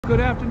Good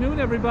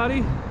afternoon, everybody.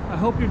 I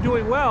hope you're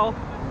doing well.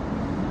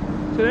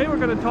 Today we're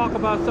going to talk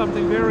about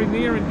something very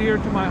near and dear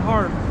to my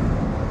heart.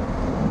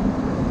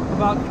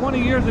 About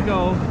 20 years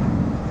ago,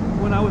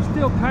 when I was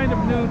still kind of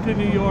new to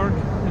New York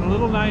and a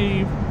little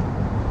naive,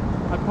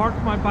 I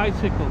parked my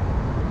bicycle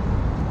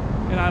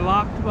and I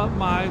locked up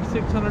my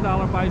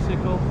 $600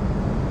 bicycle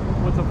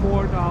with a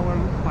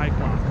 $4 bike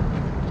lock.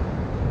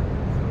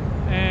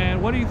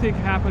 And what do you think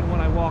happened when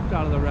I walked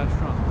out of the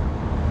restaurant?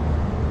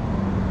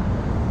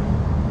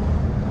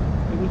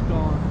 It was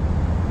gone.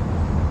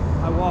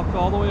 I walked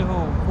all the way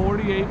home,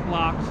 48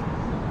 blocks,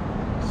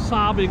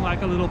 sobbing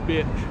like a little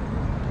bitch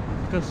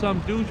because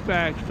some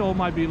douchebag stole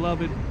my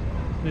beloved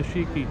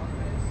Nishiki.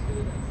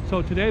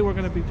 So today we're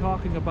going to be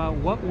talking about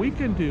what we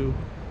can do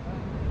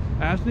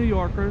as New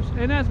Yorkers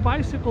and as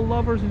bicycle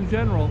lovers in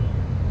general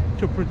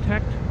to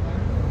protect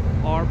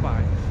our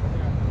bikes.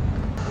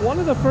 One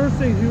of the first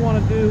things you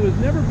want to do is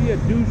never be a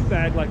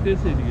douchebag like this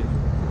idiot.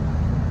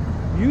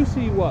 You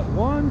see what?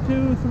 1,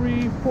 2,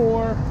 3,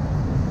 4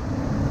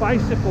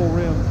 bicycle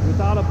rims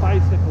without a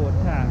bicycle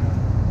attached.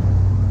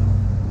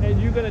 And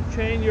you're going to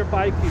chain your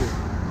bike here.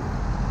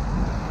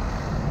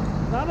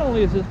 Not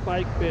only has this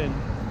bike been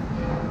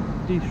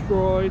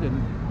destroyed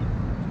and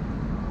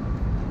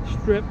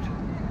stripped,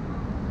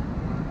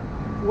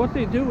 what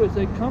they do is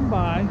they come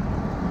by,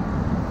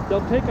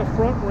 they'll take a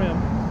front rim,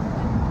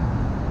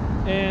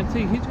 and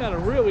see, he's got a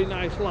really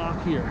nice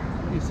lock here,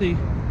 you see,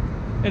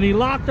 and he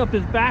locked up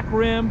his back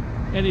rim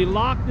and he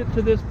locked it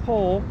to this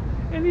pole,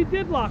 and he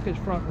did lock his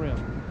front rim.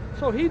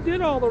 So he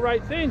did all the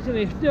right things and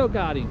they still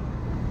got him.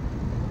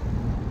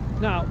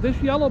 Now this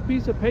yellow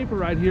piece of paper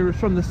right here is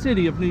from the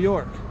city of New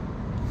York,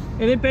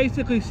 and it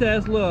basically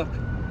says, look,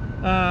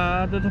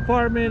 the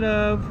Department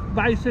of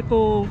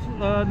Bicycles,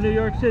 New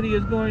York City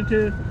is going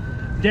to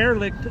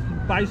derelict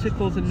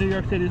bicycles in New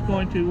York City is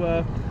going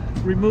to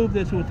remove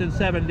this within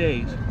 7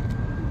 days.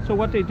 So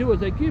what they do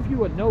is they give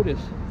you a notice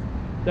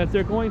that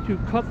they're going to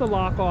cut the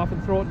lock off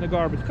and throw it in the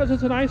garbage because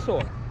it's an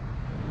eyesore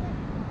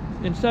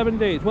in 7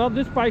 days. Well,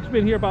 this bike's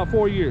been here about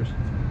 4 years.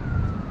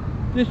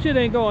 This shit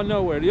ain't going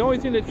nowhere. The only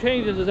thing that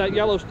changes is that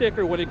yellow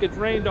sticker. When it gets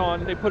rained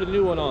on, they put a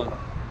new one on.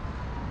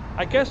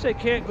 I guess they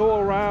can't go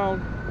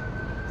around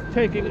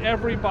taking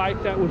every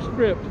bike that was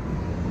stripped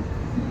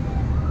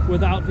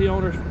without the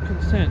owner's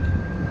consent.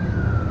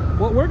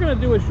 What we're going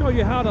to do is show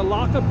you how to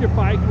lock up your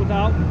bike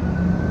without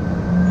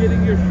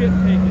getting your shit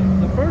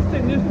taken. The first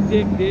thing this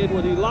dick did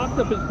was he locked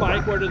up his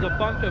bike where there's a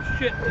bunch of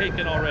shit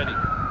taken already.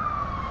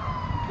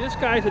 This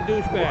guy's a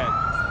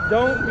douchebag.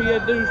 Don't be a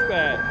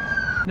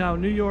douchebag. Now,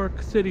 New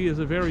York City is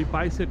a very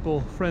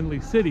bicycle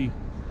friendly city.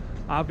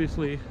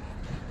 Obviously,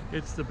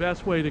 it's the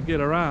best way to get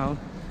around.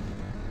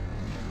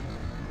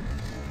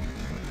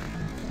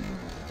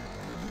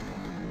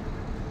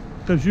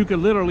 Because you could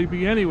literally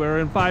be anywhere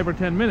in 5 or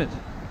 10 minutes.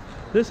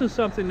 This is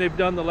something they've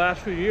done the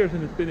last few years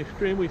and it's been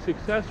extremely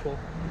successful.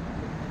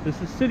 This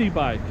is City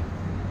Bike,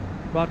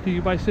 brought to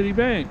you by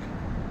Citibank.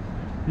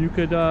 You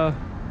could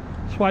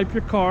swipe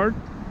your card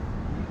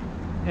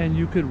and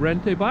you could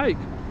rent a bike.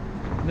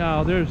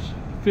 Now there's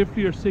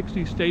 50 or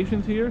 60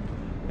 stations here,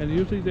 and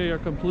usually they are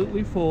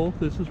completely full.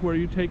 This is where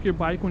you take your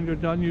bike when you're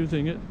done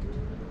using it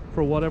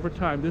for whatever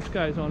time. This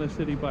guy's on a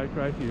City Bike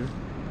right here.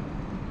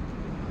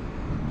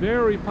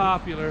 Very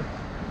popular,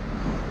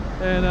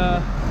 and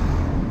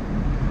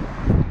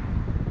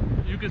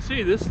you can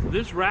see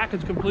this rack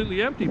is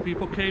completely empty.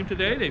 People came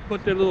today, they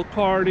put their little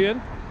card in,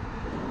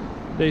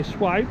 they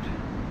swiped,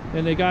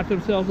 and they got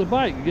themselves a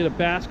bike. You get a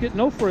basket,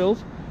 no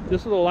frills.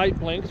 This little light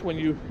blinks when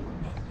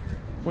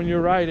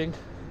you're riding.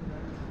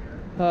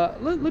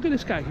 Look at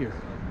this guy here.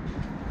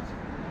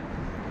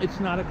 It's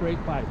not a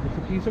great bike. It's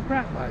a piece of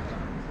crap bike,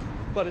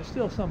 but it's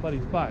still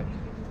somebody's bike.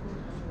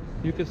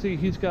 You can see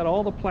he's got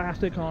all the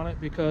plastic on it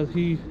because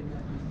he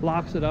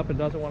locks it up and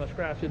doesn't want to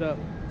scratch it up.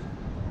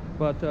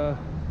 But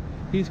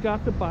he's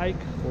got the bike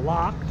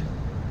locked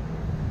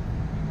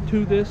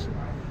to this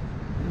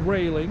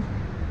railing,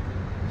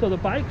 so the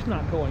bike's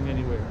not going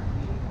anywhere.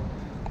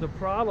 The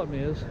problem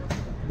is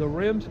the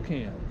rims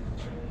can't.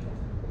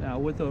 Now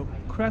with a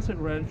crescent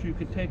wrench, you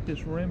could take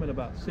this rim in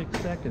about 6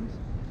 seconds,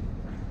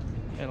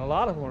 and a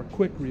lot of them are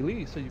quick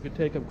release, so you could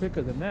take them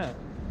quicker than that.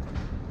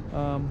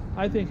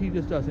 I think he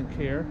just doesn't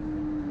care.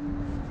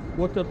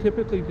 What they'll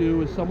typically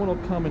do is someone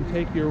will come and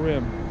take your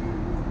rim.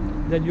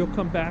 Then you'll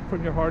come back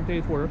from your hard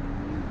day's work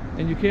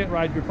and you can't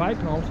ride your bike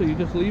home, so you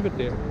just leave it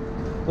there.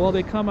 Well,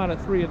 they come out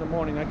at 3 in the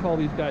morning. I call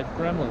these guys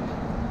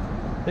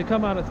gremlins. They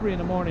come out at 3 in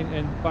the morning,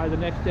 and by the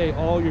next day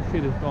all your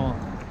shit is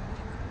gone.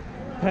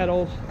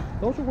 Pedals,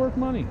 those are worth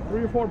money,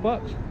 3 or 4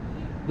 bucks.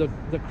 The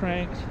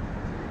cranks,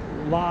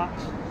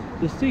 locks,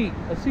 the seat.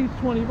 A seat's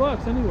 20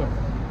 bucks anyway.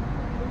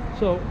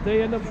 So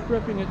they end up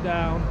stripping it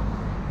down,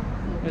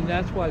 and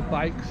that's why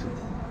bikes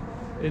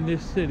in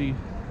this city,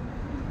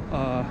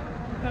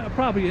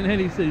 probably in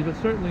any city, but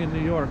certainly in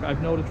New York,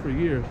 I've noticed for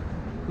years.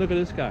 Look at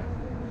this guy.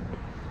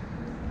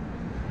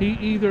 He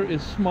either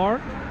is smart,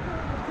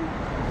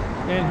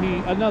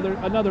 and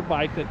another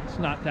bike that's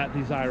not that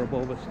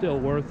desirable but still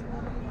worth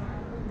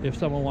if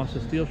someone wants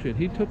to steal shit.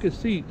 He took his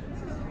seat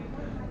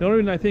The only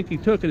reason I think he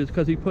took it is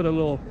because he put a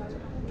little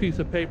piece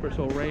of paper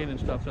so rain and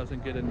stuff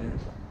doesn't get in there.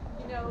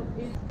 You know,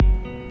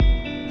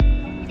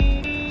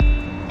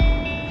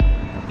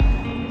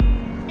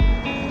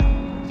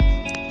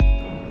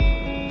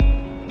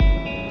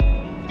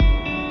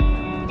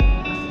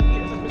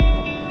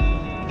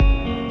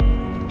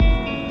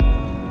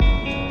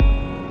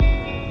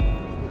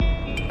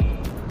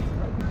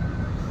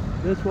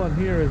 This one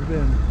here has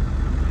been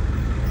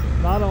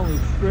not only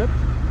stripped,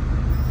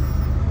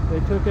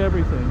 they took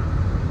everything,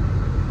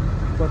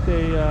 but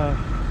they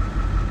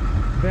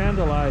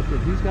vandalized it.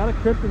 He's got a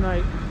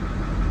kryptonite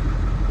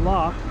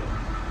lock,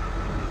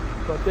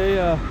 but they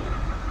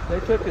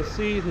took his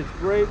seat, his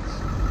brakes,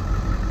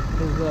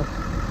 his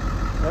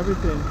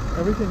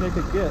everything they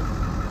could get.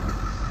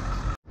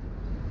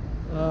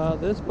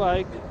 This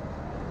bike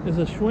is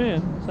a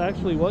Schwinn. It's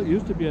actually what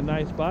used to be a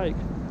nice bike.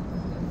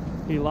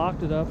 He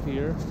locked it up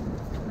here,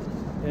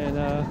 and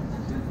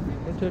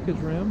they took his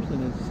rims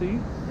and his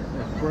seat,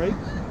 his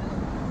brakes.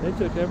 They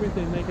took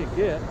everything they could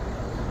get.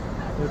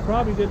 They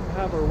probably didn't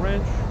have a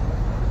wrench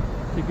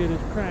to get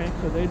his crank,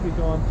 so they'd be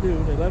gone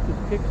too. They left his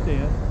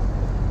kickstand.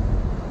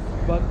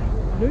 But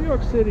New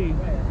York City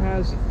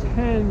has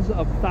tens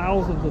of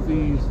thousands of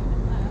these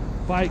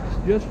bikes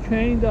just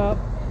chained up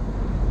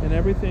and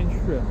everything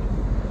stripped.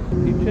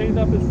 He chained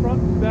up his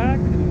front and back,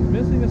 and he's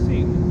missing a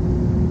seat.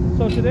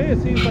 So today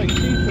it seems like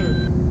seats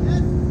are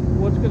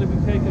what's going to be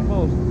taken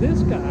most.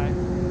 This guy,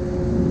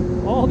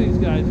 all these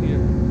guys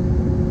here,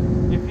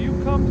 if you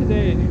come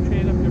today and you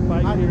chain up your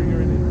bike here,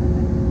 you're in it.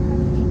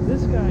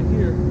 This guy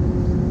here,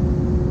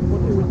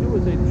 what they would do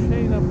is they'd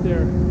chain up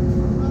their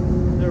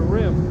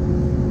rim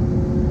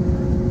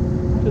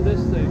to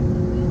this thing,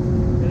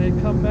 and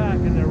they'd come back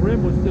and their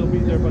rim would still be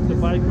there, but the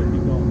bike would be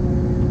gone.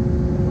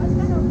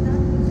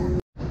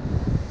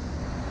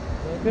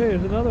 Okay,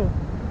 here's another one.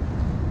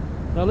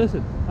 Now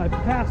listen, I've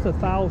passed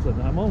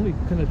 1,000. I'm only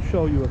going to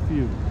show you a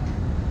few.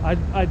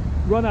 I'd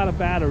run out of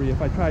battery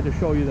if I tried to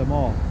show you them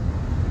all.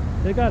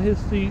 They got his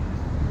seat,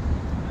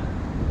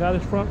 got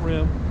his front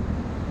rim,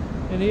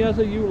 and he has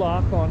a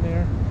U-lock on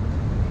there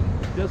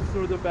just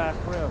through the back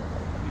rim.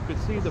 You can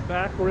see the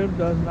back rim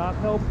does not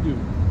help you.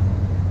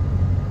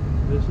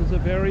 This is a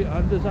very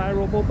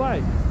undesirable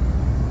bike.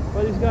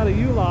 But he's got a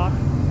U-lock,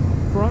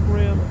 front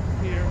rim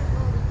here.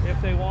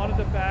 If they wanted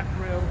the back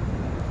rim,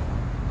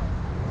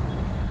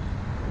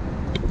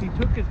 he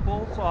took his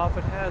bolts off.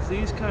 It has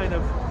these kind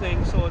of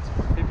things, so it's,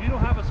 if you don't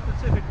have a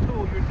specific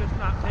tool, you're just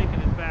not taking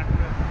his back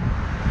rim.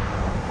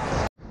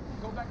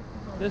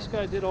 This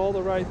guy did all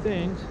the right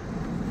things.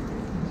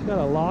 He's got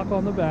a lock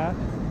on the back.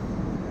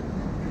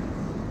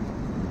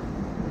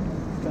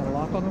 He's got a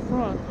lock on the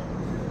front.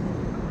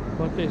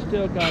 But they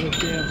still got his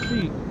damn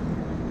seat.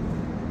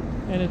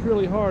 And it's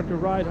really hard to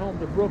ride home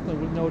to Brooklyn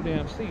with no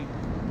damn seat.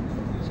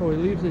 So he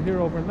leaves it here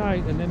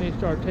overnight, and then they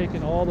start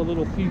taking all the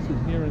little pieces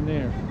here and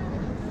there.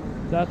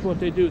 That's what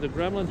they do. The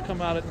gremlins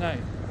come out at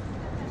night.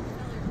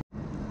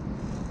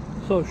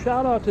 So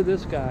shout out to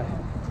this guy.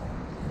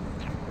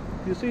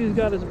 You see he's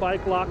got his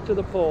bike locked to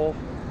the pole,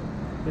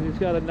 and he's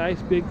got a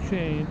nice big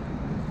chain,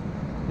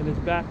 and his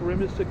back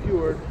rim is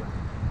secured.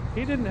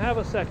 He didn't have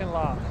a second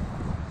lock.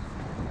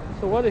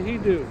 So what did he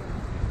do?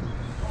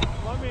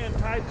 One man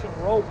tied some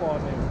rope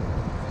on there.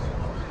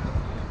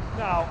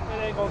 Now,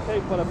 it ain't gonna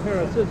take but a pair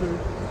of scissors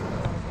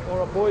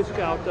or a Boy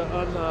Scout to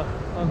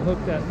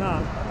unhook that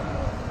knot.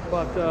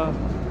 But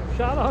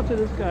shout out to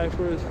this guy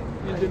for his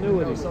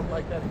ingenuity. Something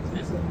like that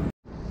exists.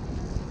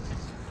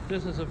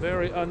 This is a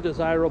very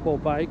undesirable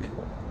bike.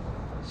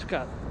 It's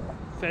got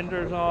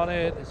fenders on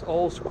it. It's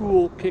old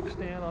school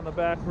kickstand on the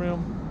back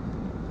rim.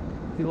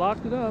 He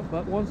locked it up,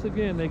 but once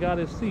again, they got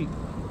his seat.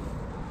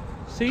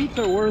 Seats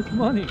are worth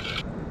money.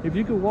 If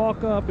you could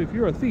walk up, if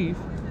you're a thief,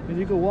 and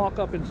you could walk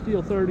up and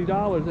steal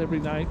 $30 every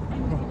night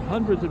from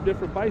hundreds of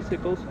different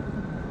bicycles,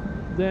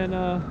 then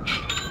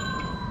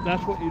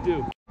that's what you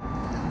do.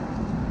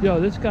 Yo,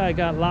 this guy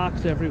got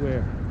locks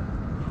everywhere.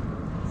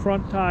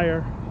 Front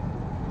tire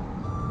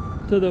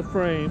to the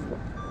frame,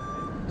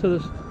 to the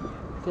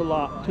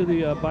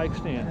bike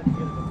stand.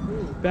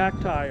 Back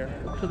tire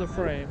to the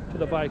frame, to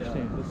the bike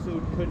stand.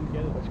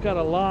 It's got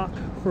a lock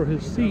for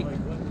his seat.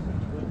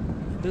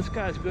 This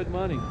guy's good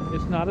money.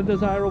 It's not a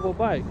desirable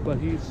bike, but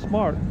he's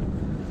smart,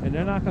 and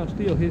they're not gonna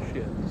steal his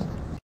shit.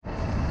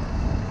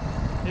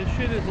 His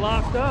shit is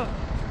locked up.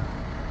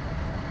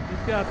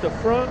 He's got the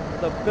front,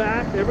 the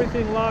back,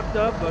 everything locked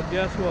up, but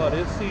guess what?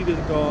 His seat is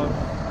gone.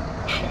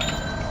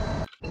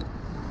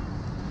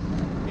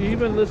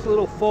 Even this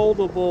little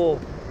foldable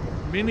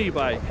mini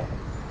bike,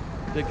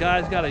 the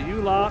guy's got a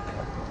U-lock.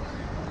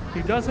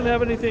 He doesn't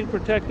have anything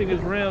protecting his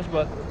rims,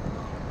 but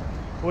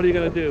what are you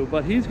gonna do?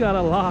 But he's got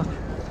a lock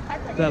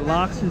that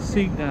locks his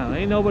seat down.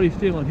 Ain't nobody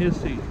stealing his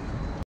seat.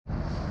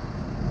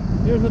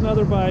 Here's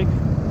another bike.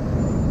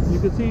 You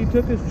can see he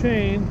took his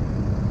chain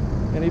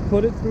and he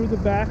put it through the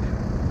back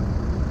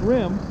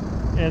rim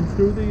and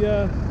through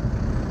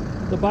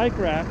the bike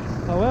rack.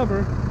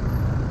 However,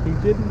 he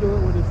didn't do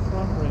it with his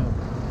front rim,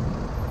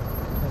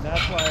 and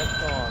that's why it's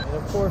gone. And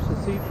of course, the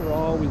seats are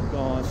always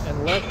gone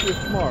unless you're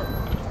smart.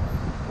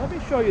 Let me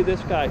show you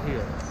this guy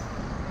here.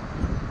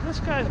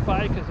 This guy's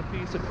bike is a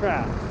piece of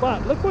crap,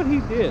 but look what he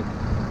did.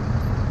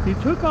 He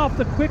took off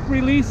the quick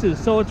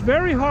releases, so it's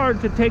very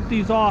hard to take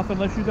these off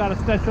unless you got a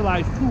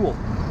specialized tool.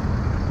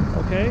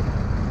 Okay?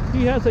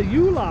 He has a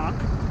U-lock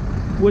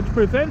which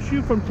prevents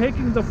you from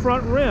taking the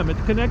front rim.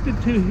 It's connected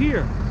to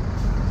here.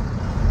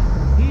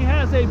 He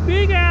has a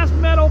big ass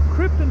metal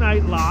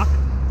kryptonite lock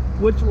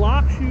which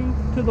locks you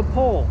to the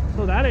pole,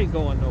 so that ain't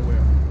going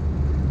nowhere.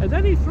 And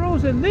then he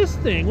throws in this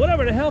thing,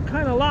 whatever the hell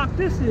kind of lock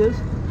this is,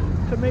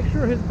 to make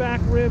sure his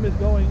back rim is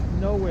going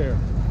nowhere.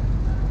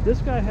 This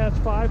guy has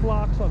 5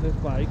 locks on this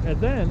bike,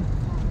 and then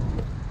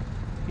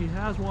he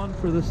has one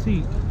for the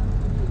seat.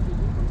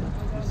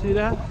 You see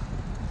that?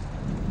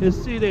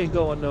 His seat ain't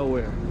going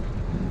nowhere.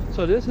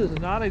 So this is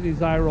not a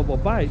desirable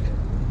bike,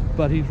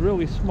 but he's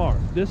really smart.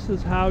 This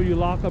is how you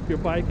lock up your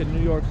bike in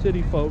New York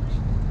City, folks.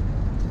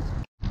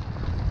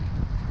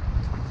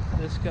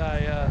 This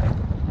guy,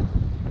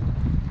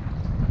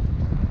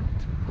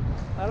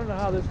 I don't know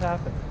how this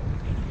happened,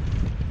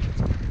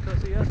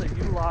 because he has a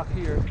U-lock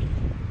here,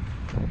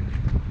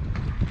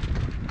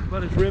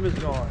 but his rim is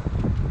gone.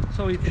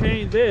 So he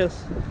chained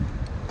this,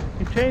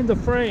 he chained the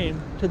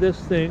frame to this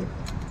thing,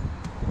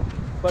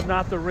 but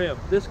not the rim.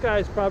 This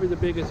guy's probably the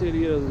biggest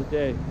idiot of the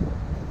day.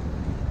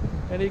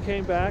 And he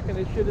came back and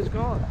his shit is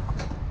gone.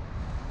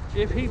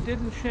 If he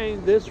didn't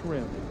chain this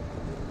rim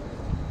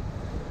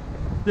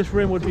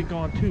would be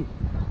gone too.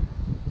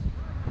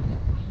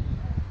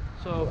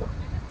 So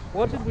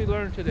what did we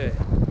learn today?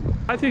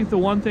 I think the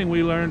one thing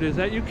we learned is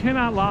that you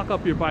cannot lock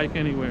up your bike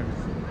anywhere.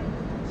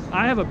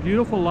 I have a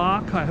beautiful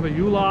lock, I have a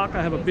U-lock,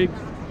 I have a big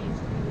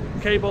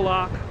cable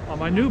lock on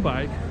my new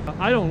bike.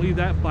 I don't leave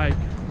that bike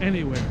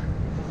anywhere.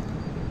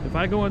 If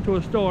I go into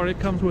a store, it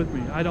comes with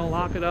me. I don't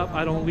lock it up,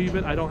 I don't leave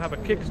it, I don't have a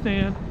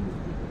kickstand.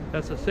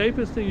 That's the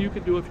safest thing you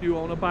can do if you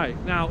own a bike.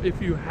 Now,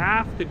 if you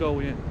have to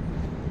go in,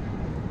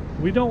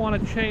 we don't want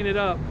to chain it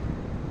up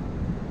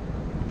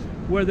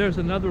where there's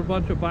another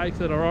bunch of bikes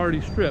that are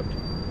already stripped.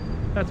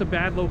 That's a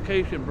bad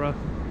location, bruh.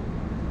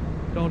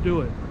 Don't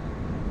do it.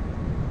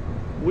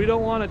 We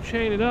don't want to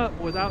chain it up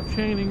without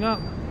chaining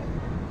up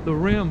the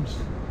rims,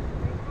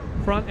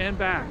 front and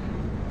back.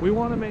 We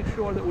want to make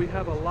sure that we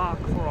have a lock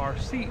for our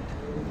seat.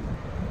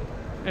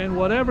 And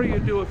whatever you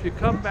do, if you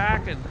come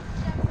back and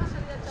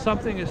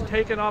something is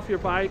taken off your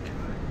bike,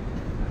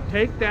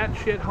 take that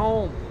shit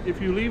home.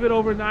 If you leave it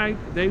overnight,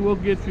 they will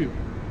get you.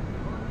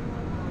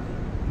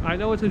 I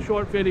know it's a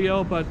short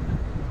video, but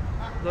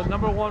the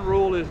 #1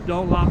 rule is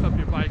don't lock up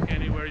your bike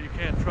anywhere. You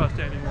can't trust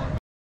anyone.